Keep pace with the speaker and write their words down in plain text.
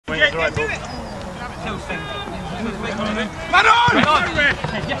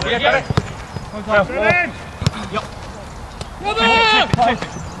get it. Well done. Yep.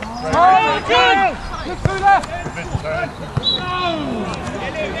 Look through there.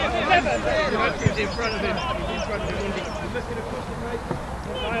 In front of him.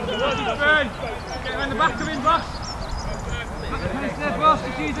 Get around the back of him, Ross. Finish there, Ross, to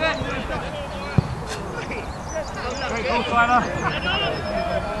use it. Great ball, Tyler.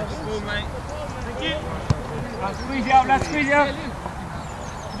 Thank you. Let's squeeze you out, let's squeeze you out.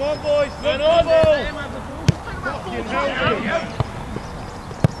 Come on, boys. Man on, ball.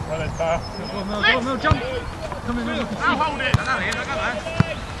 Well then, Tyler. No, jump. Come in, I'll hold it.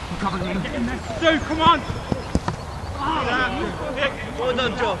 Get in there. Dude, come on. Well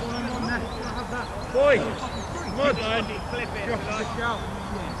done, Josh. Boy, come on. Flip it. Nice shout.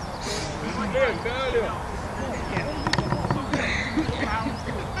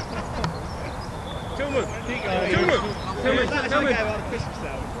 Tillman.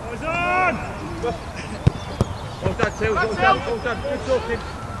 Boys on. Well done, Till. Well done. Good talking.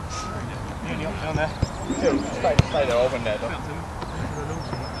 Down there. Stay there, I'll win there.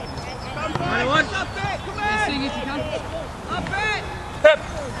 Anyone? Up it, come in. Sing if you can. Up it. Pep.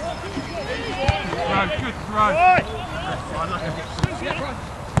 Good throw.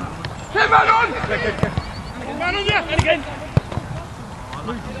 Get man on! Man on there! And again!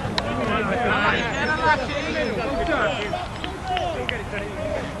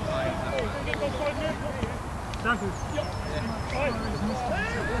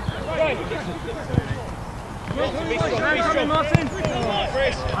 Martin!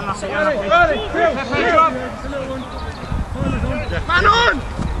 Man on!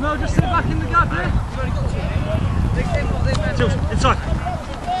 No, just sit back in the gap here. Tilt, inside.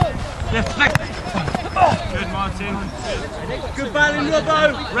 Left, left. Good, Martin. Good batting,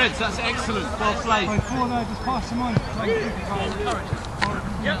 Robbo. Reds, that's excellent. Well played. Four there, just pass them on.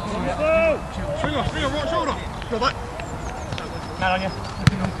 Yep. Swing off, right shoulder. Go back. Man on you.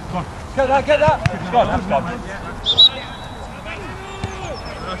 Come on. Get that. Go on, that's gone.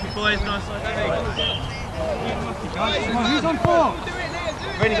 Lucky boys, nice. Come on, who's on four?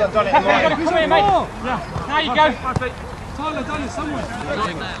 Really got done it in line. Come here, mate. Yeah. Now you go. Tyler done it somewhere.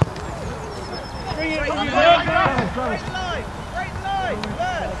 Bring it. Break the line.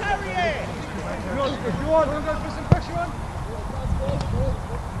 Carry it. If you want, we'll go put some pressure on.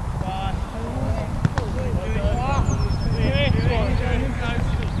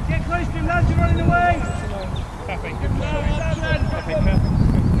 Get close to him, lads. You're running away.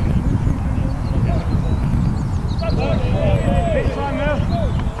 Big time now.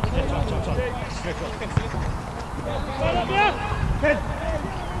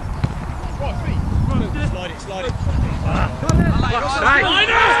 Slide it.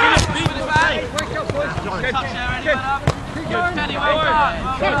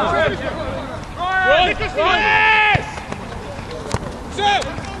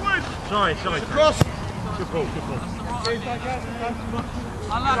 Sorry. Cross. Good ball.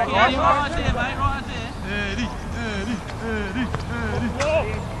 Unlucky, Eddie, right here, mate, right here.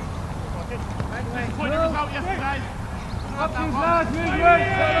 Point of result yesterday. Up these lads, move you.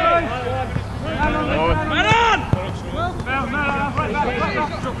 Man on!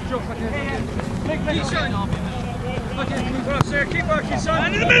 Keep working,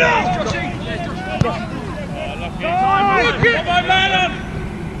 son. In the middle! Joshy! Come on, man on!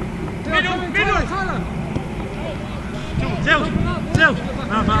 Middle!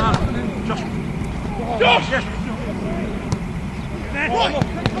 Tilt! Josh! Yes!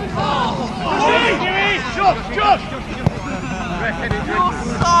 Josh! You're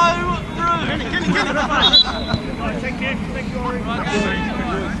so rude! Get it! Thank you, Ori.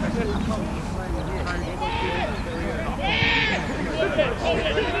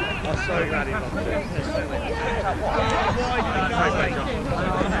 I'm so glad he lost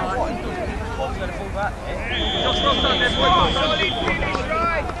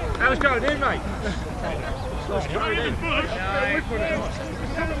How was going in, mate? That's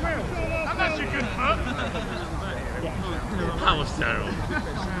a good foot. That was terrible.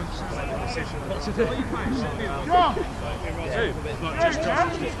 What to do? John! Not just John.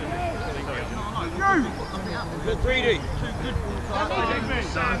 Good 3D.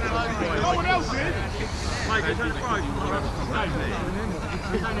 No one else is. Mike, it's on five.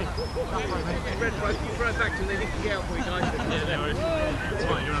 Red right, you throw it back to them, they can get out for you guys. Yeah, no worries. That's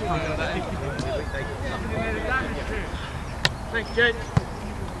fine, you're not that. Thanks, Jed.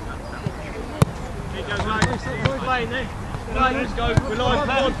 Here you go, mate. We're playing then. Right, let's go. We're live,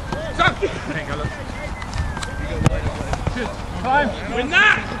 come on. There you go, look. Time. Win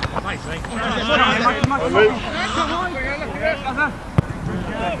that! Thanks, mate. Come on.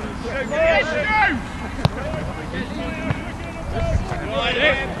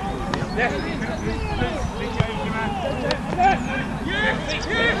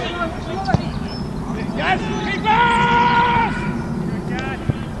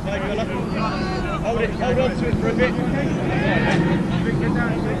 Hold on to it for a bit.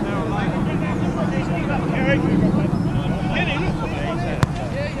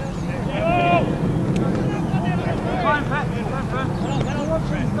 Fine, Pat.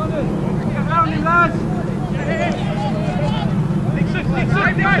 Get round him, lads.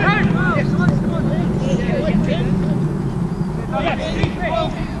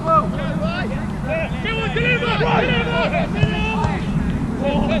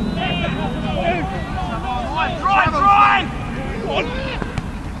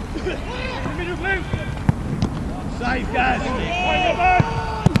 Save, guys.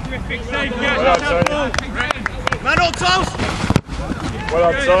 Big save, guys. Man on toast.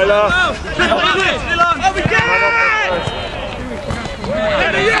 Well done, Tyler. Still on. Oh, we get it!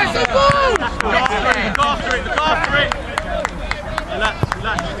 Yes, of course! Look after it, look after it. Relax,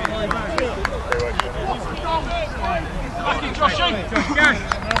 relax. Back in, Joshy.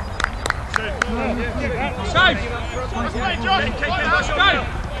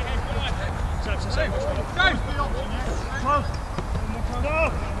 Save. Go.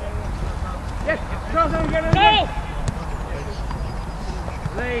 Yes, cross on, get it. Go!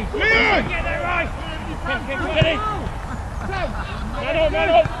 Lee. Get that right. Ready. Man on. Man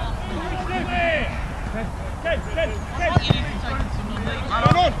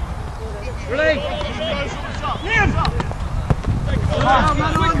on. Release. Liam.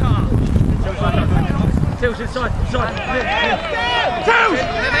 Man on. Tills inside. Tills.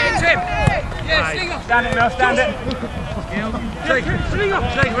 Yes, sling off. Stand it, Mel, stand it. Sling off.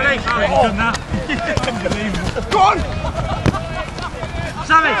 Take, release. Go on.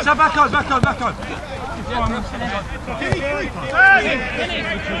 Sammy, so back on.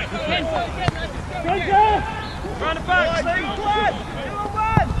 Round the back, Steve.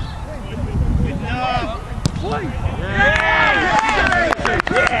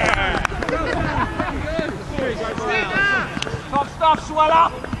 Top stuff, Sweller.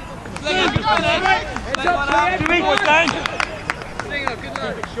 Jimmy, what's down? Slinger, good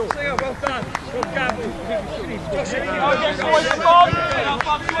luck. Slinger, well done. Good gamble. Get boys on.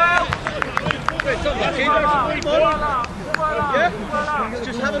 Yeah?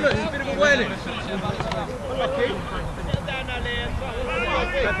 Just have a look, it's a bit of awareness. Lucky.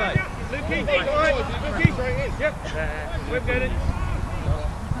 Yep. We're good.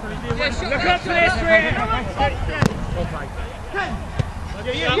 Look up to this, Rick.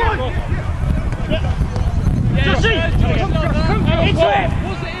 Joshy! Come into it!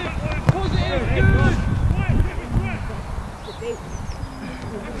 Positive, good!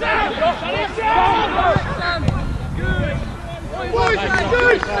 Sam! Sam! Good! Boys,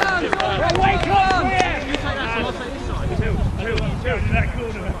 good! Wake up! You take that side, I'll take this side. Two to that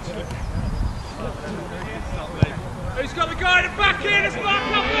corner. Who's got the guy in the back here? Let's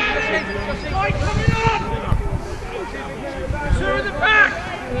back up there! Right, coming on! Two in the back!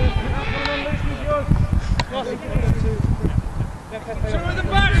 Two in the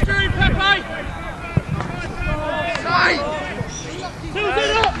back, Stu, Pepe! Two's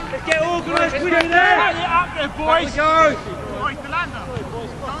it up! Let's get organised quickly there! Get it up there, boys! Go! Right, Delanda!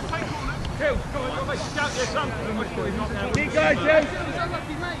 Don't take corners! Kill! Come on, make a shout there, son! Keep going, James!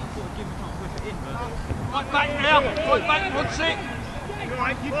 Right back now! Right back, what's it?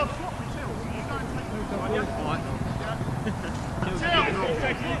 Right, keep on swapping,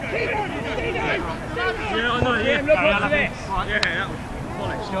 yeah, I know, yeah. Look what's this. Yeah, that was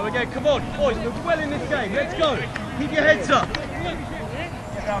bollocks. Go again, come on, boys, we're well in this game, let's go. Keep your heads up.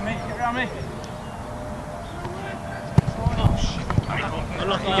 Get around me. Oh, shit.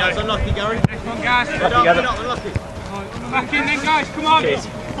 Unlucky, guys, unlucky, Gary. Next one, guys. Unlucky. Back in then, guys, come on.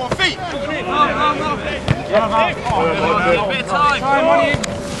 4 feet. No. Bit of time. Time on you.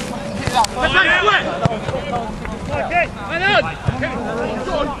 Okay, man on!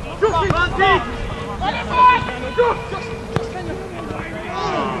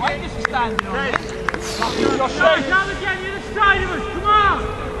 Wait, just standing on it. Come again, you're the stadiumers, come on!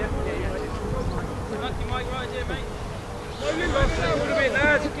 Lucky Mike right here, mate. Hold a bit,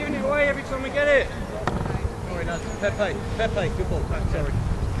 lads, giving it away every time we get it. Sorry, lads. Pepe, good ball. Sorry.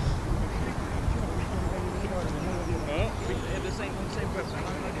 We have the same breath.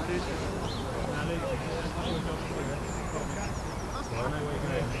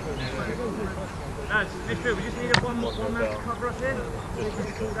 Lads, midfield, we just need a one man to cover us in. He's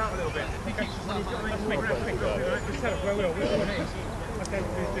pulled out a little bit. He keeps when he's got to make more effort. Just tell us where we're on it. Okay,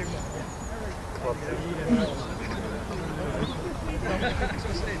 we'll do more.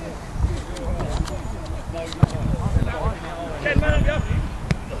 Ken, man up, yeah.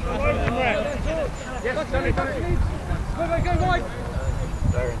 Yes, done it. Go wide.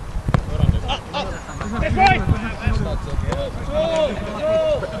 Up. This way.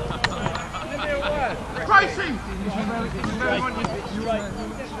 Tracy!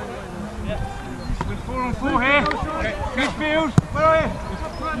 We're 4 on 4 here. Midfield. Where are you?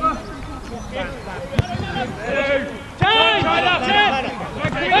 Change!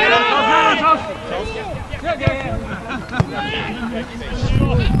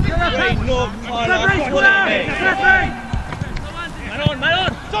 Man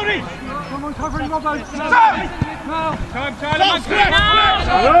on! Sorry! Come on, covering Robbo! Time, Tyler!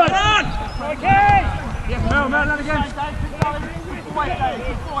 Run! Okay! Yes, Mel, that again! Keep away, Dave,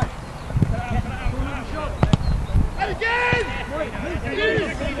 keep away! And again!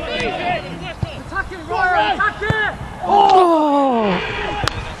 Attack it, Ryan! Attack it! Oh!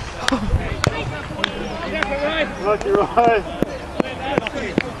 Lucky right.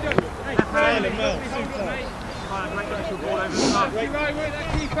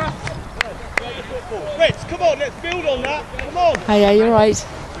 Rich, come on, let's build on that. Come on. Hey, yeah, you're right.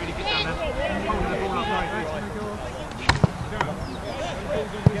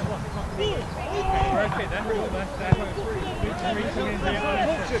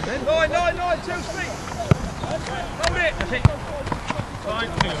 Nine, 2 feet. Hold it.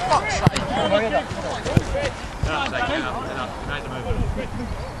 Fuck's sake.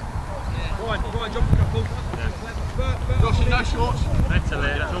 Go on, jump. Josh, no shorts. He's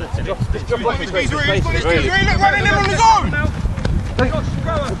running in on his own.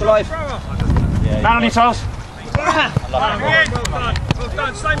 Man on your toes. Well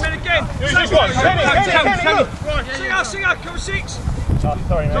done, same men again. Who's this one? Right, singer, come 6.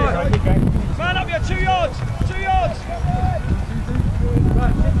 Sorry, mate. Keep going. Man up here, 2 yards. 2 yards.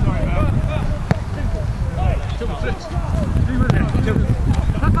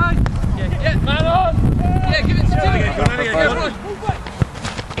 Yeah, man on! Yeah, give it to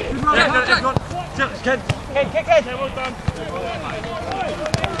Tim! Ken, kick it! Well done.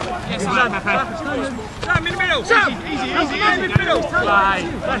 Yes, Sam in the middle! Sam! Easy, in the middle! Right,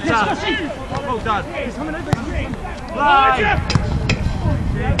 well done. He's coming over. Right!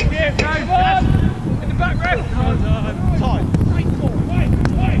 In the back, ref! Time.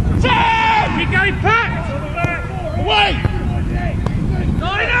 Sam! Keep going, packed! Away!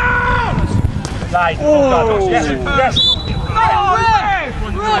 9 out! Nice. Oh! Yes!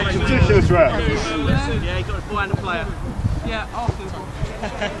 Ridiculous rep. Yeah, you got a boy and a player. Yeah, after the ball.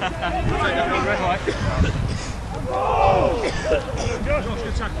 Josh,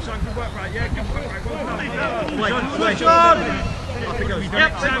 good tackle, son. Good work, right? Yeah, good work, right? Well done. John!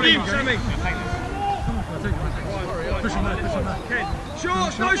 Yep, Sammy. Push on that. Ken.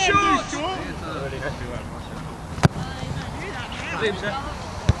 Shorts, no shorts!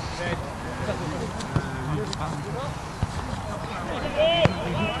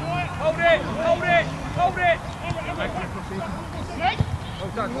 Hold it!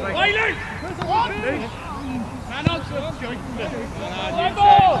 Well done, Blake. Hey, Luke! Man on to him. One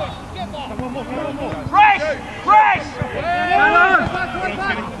more! Press! Man on!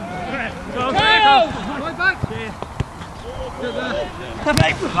 Go!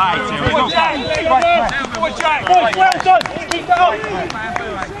 Back! Forward, Jack! Well done! Keep that up!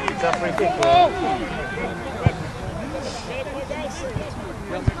 That's ridiculous.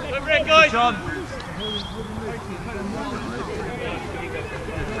 Over it, guys! John.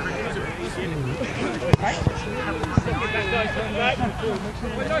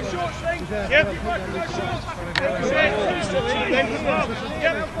 No shorts, Lee. Yep. No shorts.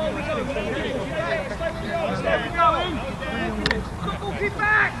 Keep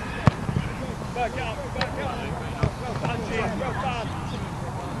back. Back up.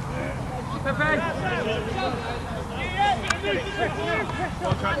 Pepe.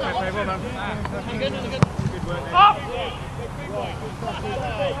 Well done, Pepe. Well done. Up.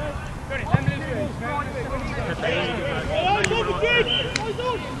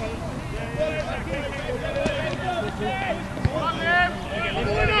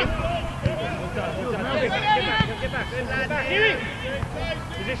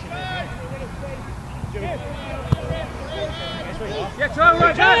 Get to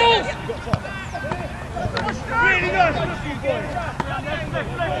right back. Really nice.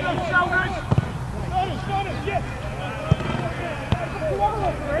 Lift shoulders. Yes.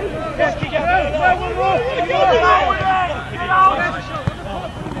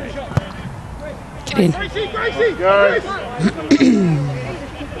 Get in.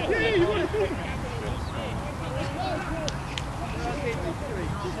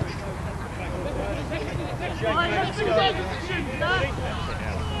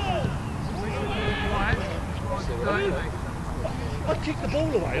 I kicked the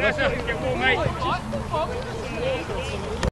ball away. That's how you get more, mate.